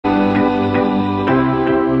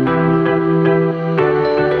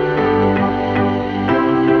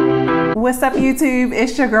What's up, YouTube?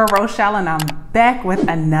 It's your girl Rochelle, and I'm back with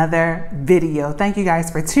another video. Thank you guys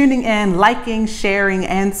for tuning in, liking, sharing,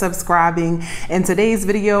 and subscribing. In today's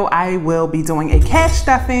video, I will be doing a cash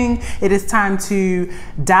stuffing. It is time to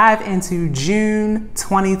dive into June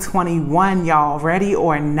 2021, y'all. Ready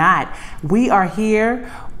or not? We are here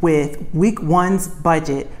with week one's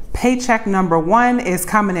budget. Paycheck number one is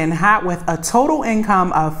coming in hot with a total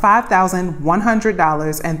income of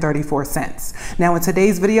 $5,100.34. Now in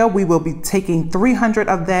today's video, we will be taking $300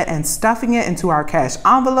 of that and stuffing it into our cash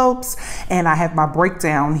envelopes. And I have my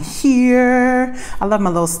breakdown here. I love my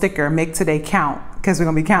little sticker, make today count, because we're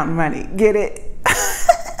gonna be counting money. Get it?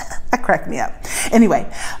 That cracked me up.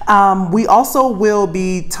 Anyway, we also will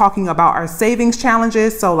be talking about our savings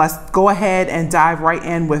challenges. So let's go ahead and dive right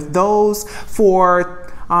in with those. For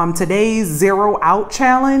today's zero out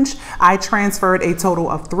challenge, I transferred a total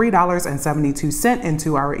of $3.72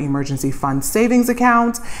 into our emergency fund savings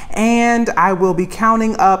account, and I will be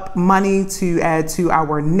counting up money to add to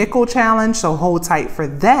our nickel challenge, so hold tight for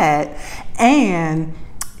that. And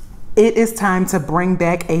it is time to bring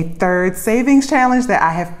back a third savings challenge that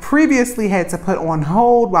I have previously had to put on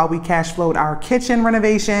hold while we cash flowed our kitchen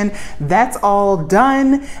renovation. That's all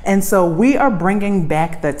done, and so we are bringing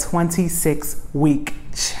back the 26-week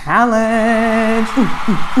challenge.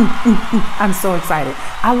 I'm so excited.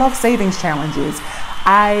 I love savings challenges.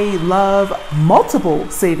 I love multiple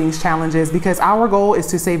savings challenges because our goal is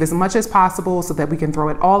to save as much as possible so that we can throw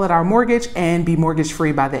it all at our mortgage and be mortgage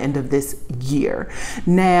free by the end of this year.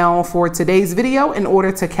 Now for today's video, in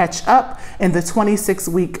order to catch up in the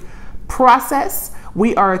 26-week process,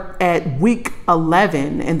 we are at week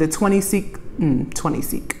 11 in the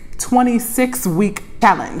 26-week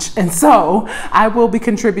challenge. And so I will be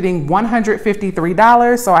contributing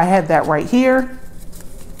 $153. So I have that right here,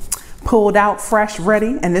 pulled out, fresh,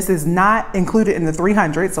 ready. And this is not included in the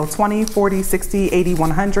 300. So 20, 40, 60, 80,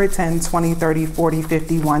 100, 10, 20, 30, 40,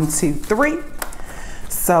 50, 1, 2, 3.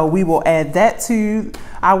 So we will add that to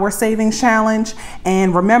our savings challenge.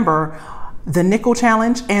 And remember, the nickel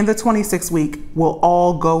challenge and the 26-week will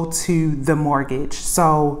all go to the mortgage.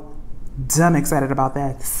 So I'm excited about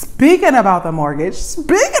that. Speaking about the mortgage,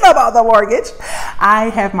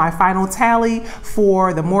 I have my final tally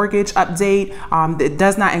for the mortgage update. It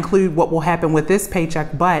does not include what will happen with this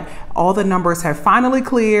paycheck, but all the numbers have finally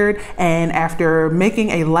cleared. And after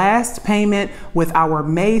making a last payment with our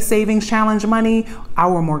May savings challenge money,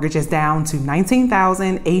 our mortgage is down to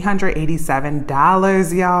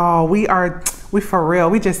 $19,887, y'all. We for real.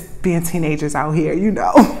 We just being teenagers out here, you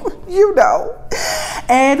know, you know.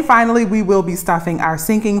 And finally, we will be stuffing our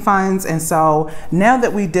sinking funds. And so now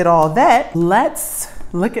that we did all that, let's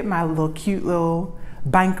look at my little cute little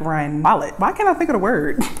bank run wallet. Why can't I think of the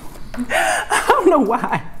word? I don't know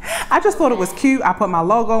why. I just thought it was cute. I put my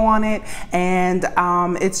logo on it, and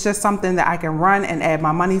it's just something that I can run and add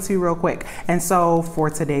my money to real quick. And so for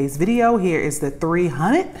today's video, here is the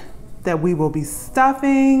 300 that we will be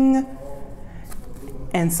stuffing.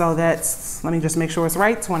 And so that's, let me just make sure it's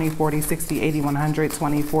right, 20, 40, 60, 80, 100,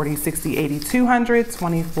 20, 40, 60, 80, 200,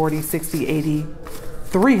 20, 40, 60, 80,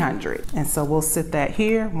 300. And so we'll sit that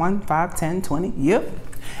here, 1, 5, 10, 20, yep.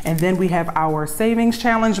 And then we have our savings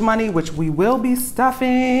challenge money, which we will be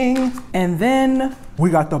stuffing. And then we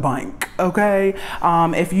got the bank, okay?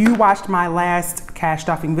 If you watched my last cash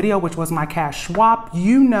stuffing video, which was my cash swap,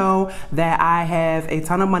 you know that I have a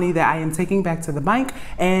ton of money that I am taking back to the bank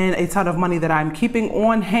and a ton of money that I'm keeping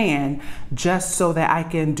on hand just so that I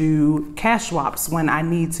can do cash swaps when I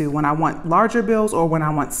need to, when I want larger bills or when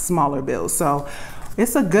I want smaller bills. So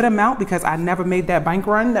it's a good amount because I never made that bank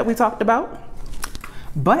run that we talked about.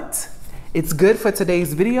 But it's good for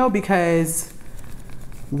today's video because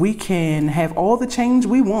we can have all the change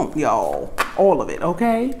we want, y'all. All of it,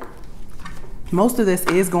 okay? Most of this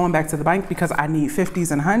is going back to the bank because I need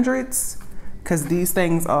 50s and 100s because these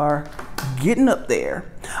things are getting up there.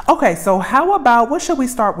 Okay, so how about, what should we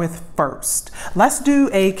start with first? Let's do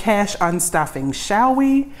a cash unstuffing, shall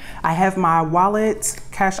we? I have my wallet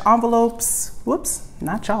cash envelopes. Whoops,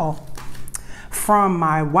 not y'all. From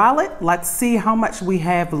my wallet, let's see how much we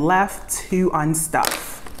have left to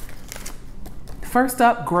unstuff. First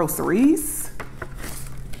up, groceries.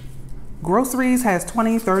 Groceries has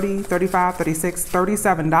 $20, $30, $35, $36,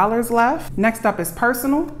 $37 left. Next up is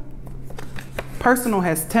personal. Personal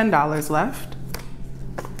has $10 left.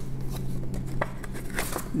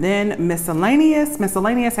 Then miscellaneous.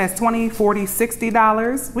 Miscellaneous has $20, $40,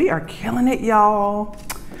 $60. We are killing it, y'all.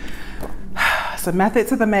 It's a method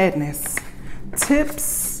to the madness.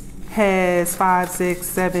 Tips has $5, $6,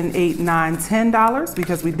 $7, $8, $9, $10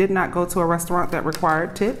 because we did not go to a restaurant that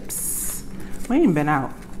required tips. We ain't been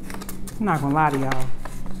out. I'm not gonna lie to y'all.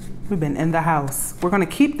 We've been in the house. We're gonna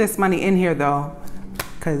keep this money in here though,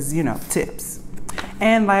 because you know, tips.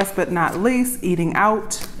 And last but not least, eating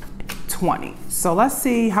out, 20. So let's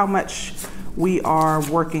see how much we are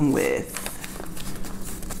working with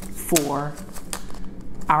for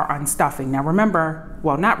our unstuffing. Now remember,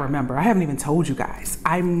 well, not remember, I haven't even told you guys,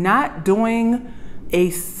 I'm not doing a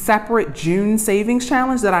separate June savings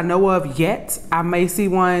challenge that I know of yet. I may see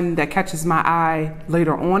one that catches my eye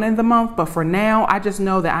later on in the month, but for now, I just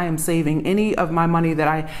know that I am saving any of my money that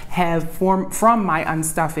I have from my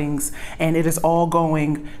unstuffings, and it is all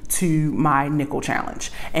going to my nickel challenge.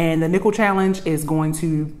 And the nickel challenge is going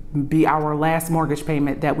to be our last mortgage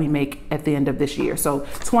payment that we make at the end of this year. So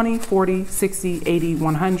 20, 40, 60, 80,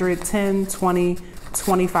 100, 10, 20,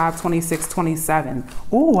 25, 26, 27.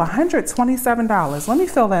 Ooh, $127. Let me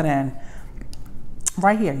fill that in.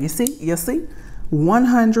 Right here, you see?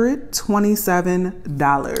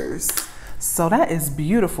 $127. So that is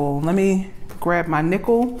beautiful. Let me grab my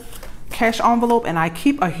nickel cash envelope, and I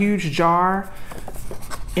keep a huge jar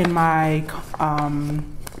in my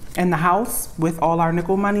in the house with all our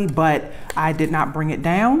nickel money, but I did not bring it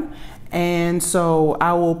down. And so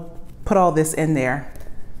I will put all this in there,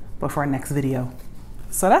 but for our next video.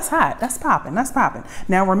 So that's hot, that's popping, that's popping.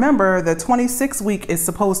 Now remember, the 26 week is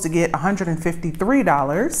supposed to get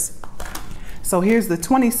 $153. So here's the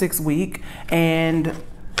 26 week, and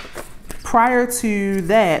prior to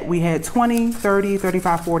that, we had 20, 30,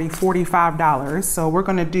 35, 40, $45. So we're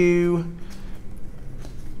gonna do,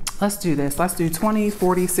 let's do this. Let's do 20,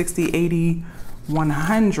 40, 60, 80,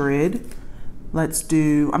 100. Let's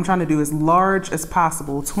do, I'm trying to do as large as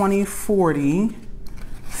possible. 20, 40,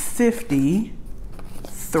 50,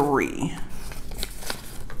 3.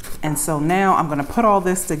 And so now I'm gonna put all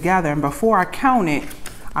this together, and before I count it,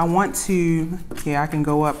 I want to, yeah, I can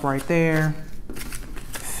go up right there.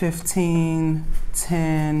 15,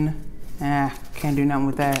 10, can't do nothing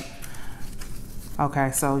with that.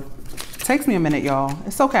 Okay, so it takes me a minute, y'all.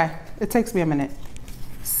 It's okay, it takes me a minute.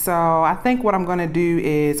 So I think what I'm gonna do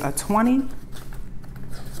is a 20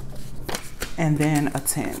 and then a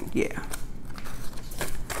 10, yeah.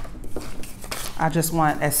 I just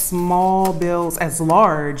want as small bills, as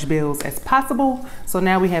large bills as possible. So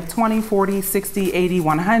now we have 20, 40, 60, 80,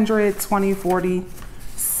 100, 20, 40,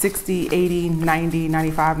 60, 80, 90,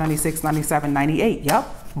 95, 96, 97, 98.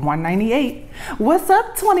 Yep, 198. What's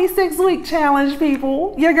up, 26 week challenge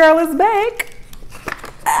people? Your girl is back.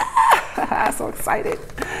 So excited.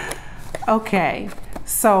 Okay.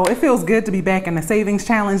 So it feels good to be back in the savings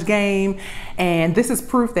challenge game. And this is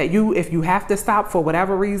proof that if you have to stop for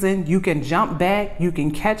whatever reason, you can jump back, you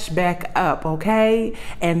can catch back up, okay?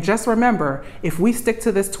 And just remember, if we stick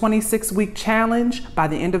to this 26 week challenge, by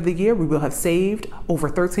the end of the year, we will have saved over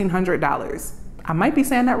 $1,300. I might be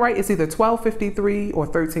saying that right. It's either $1,253 or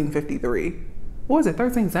 $1,353. Or is it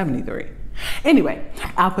 $1,373? Anyway,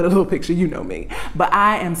 I'll put a little picture, you know me. But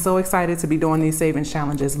I am so excited to be doing these savings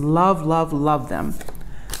challenges. Love, love, love them.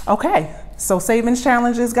 Okay, so savings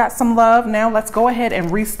challenges got some love. Now let's go ahead and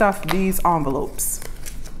restuff these envelopes.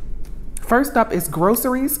 First up is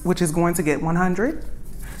groceries, which is going to get 100,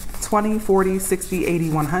 20, 40, 60, 80,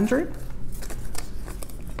 100.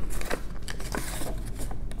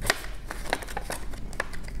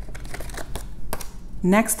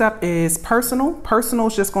 Next up is personal. Personal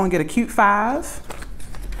is just going to get a cute 5.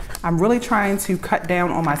 I'm really trying to cut down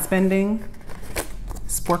on my spending.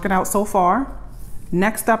 It's working out so far.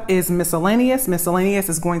 Next up is miscellaneous. Miscellaneous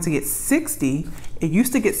is going to get 60. It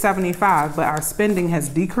used to get 75, but our spending has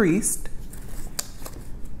decreased.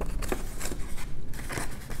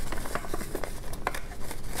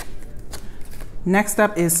 Next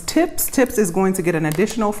up is tips. Tips is going to get an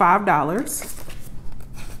additional $5.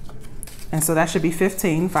 And so that should be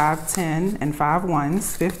 15, 5, 10, and 5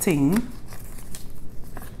 ones, 15.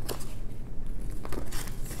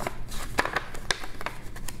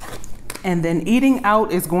 And then eating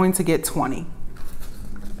out is going to get 20.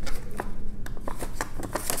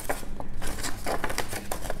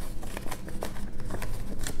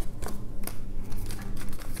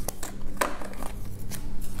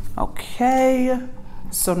 Okay,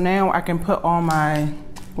 so now I can put all my,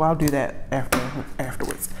 well, I'll do that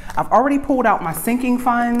afterwards. I've already pulled out my sinking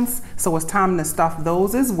funds, so it's time to stuff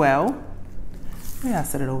those as well. Yeah, I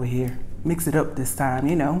set it over here. Mix it up this time,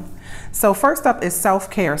 you know. So first up is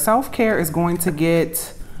self-care. Self-care is going to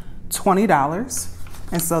get $20.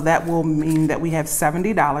 And so that will mean that we have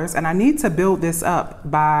 $70. And I need to build this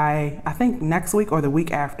up by, I think, next week or the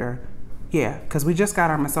week after. Yeah, because we just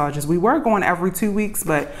got our massages. We were going every 2 weeks,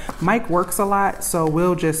 but Mike works a lot, so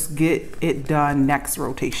we'll just get it done next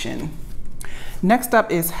rotation. Next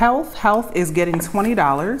up is health. Health is getting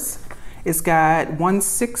 $20. It's got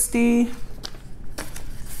 160.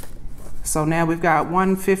 So now we've got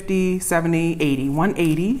 150, 70, 80,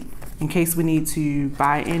 180 in case we need to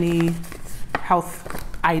buy any health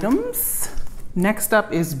items. Next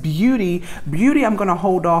up is beauty. Beauty I'm gonna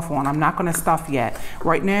hold off on. I'm not gonna stuff yet.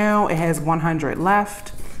 Right now it has 100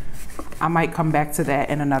 left. I might come back to that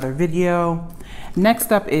in another video.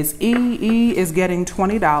 Next up is E. E is getting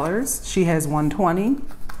 $20. She has 120.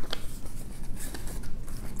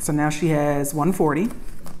 So now she has 140.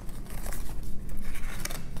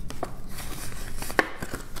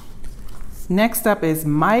 Next up is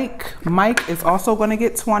Mike. Mike is also gonna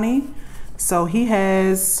get 20. So he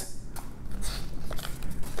has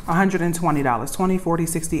 $120. 20, 40,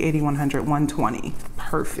 60, 80, 100, 120.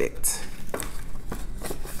 Perfect.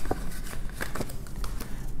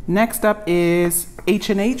 Next up is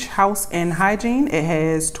H&H, House and Hygiene. It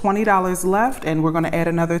has $20 left and we're gonna add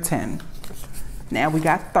another 10. Now we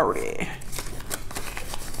got 30.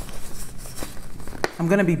 I'm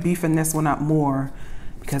gonna be beefing this one up more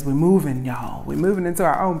because we're moving, y'all. We're moving into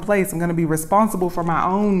our own place. I'm gonna be responsible for my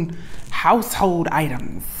own household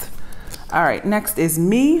items. All right, next is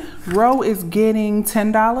me. Ro is getting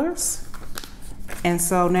 $10. And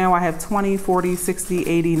so now I have 20, 40, 60,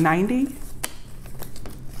 80, 90.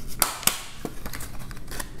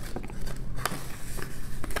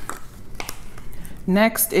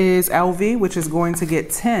 Next is LV, which is going to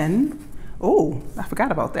get 10. Oh, I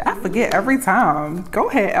forgot about that. I forget every time. Go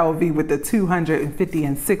ahead, LV, with the $250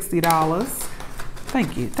 and $60.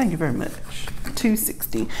 Thank you very much.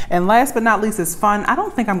 $260. And last but not least is fun. I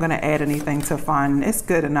don't think I'm gonna add anything to fun. It's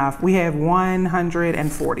good enough. We have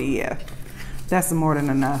 140, yeah. That's more than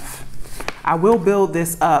enough. I will build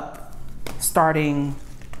this up starting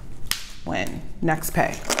when? Next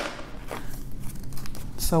pay.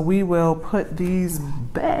 So we will put these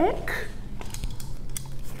back.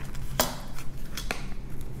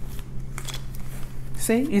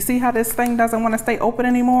 See, you see how this thing doesn't want to stay open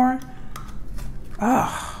anymore?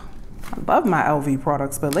 Oh, I love my LV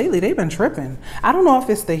products, but lately they've been tripping. I don't know if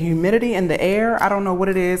it's the humidity in the air. I don't know what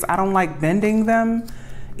it is. I don't like bending them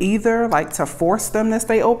either, like to force them to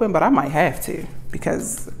stay open, but I might have to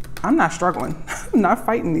because I'm not struggling. I'm not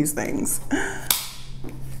fighting these things.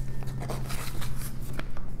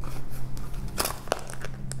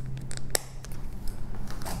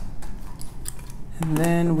 And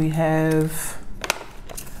then we have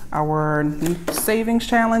our savings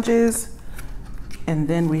challenges. And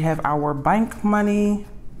then we have our bank money,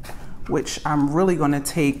 which I'm really gonna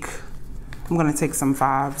take. I'm gonna take some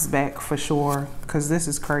 5s back for sure, because this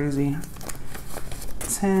is crazy.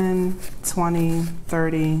 10, 20,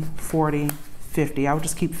 30, 40, 50. I'll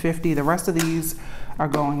just keep 50. The rest of these are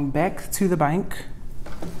going back to the bank.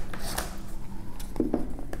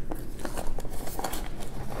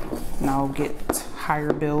 And I'll get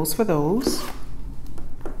higher bills for those.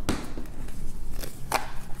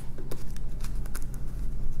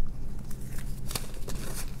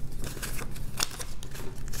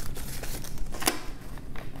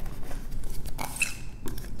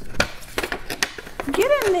 Get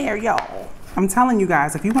in there, y'all. I'm telling you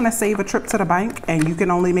guys, if you want to save a trip to the bank and you can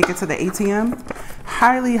only make it to the ATM,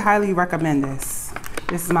 highly, highly recommend this.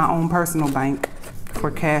 This is my own personal bank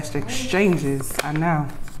for cash exchanges. I know.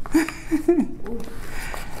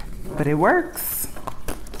 But it works.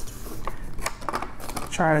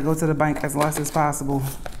 Try to go to the bank as less as possible.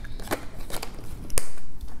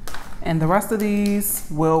 And the rest of these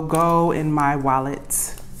will go in my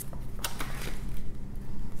wallet.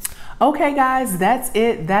 Okay guys, that's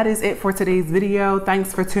it. That is it for today's video.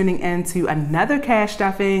 Thanks for tuning in to another cash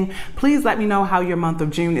stuffing. Please let me know how your month of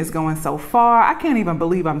June is going so far. I can't even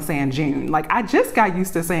believe I'm saying June. Like, I just got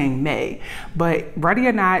used to saying May, but ready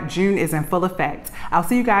or not, June is in full effect. I'll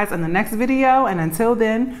see you guys in the next video, and until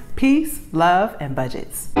then, peace, love, and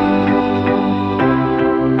budgets.